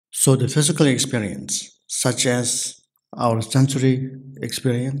So the physical experience, such as our sensory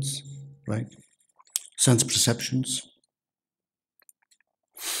experience, right? Sense perceptions,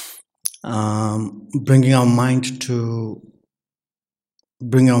 bring our mind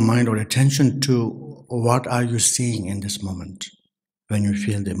or attention to what are you seeing in this moment when you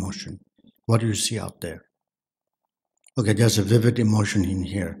feel the emotion. What do you see out there? Okay, there's a vivid emotion in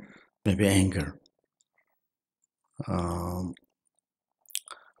here, maybe anger.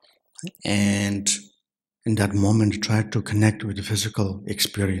 And in that moment, try to connect with the physical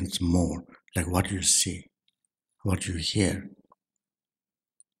experience more, like what you see, what you hear,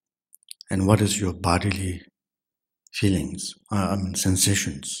 and what is your bodily feelings,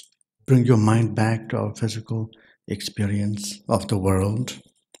 sensations. Bring your mind back to our physical experience of the world,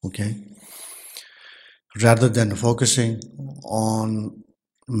 okay? Rather than focusing on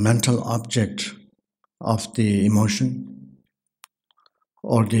mental object of the emotion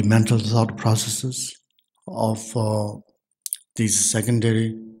or the mental thought processes of these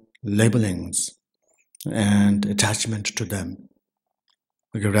secondary labelings and attachment to them.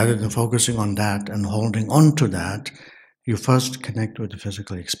 Okay, rather than focusing on that and holding on to that, you first connect with the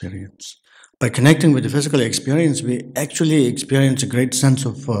physical experience. By connecting with the physical experience, we actually experience a great sense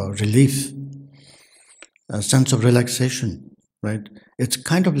of relief, a sense of relaxation, right? It's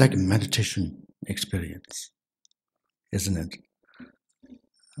kind of like a meditation experience, isn't it?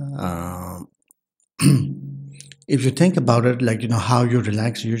 If you think about it, like, how you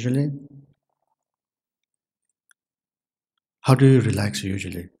relax usually. How do you relax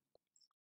usually?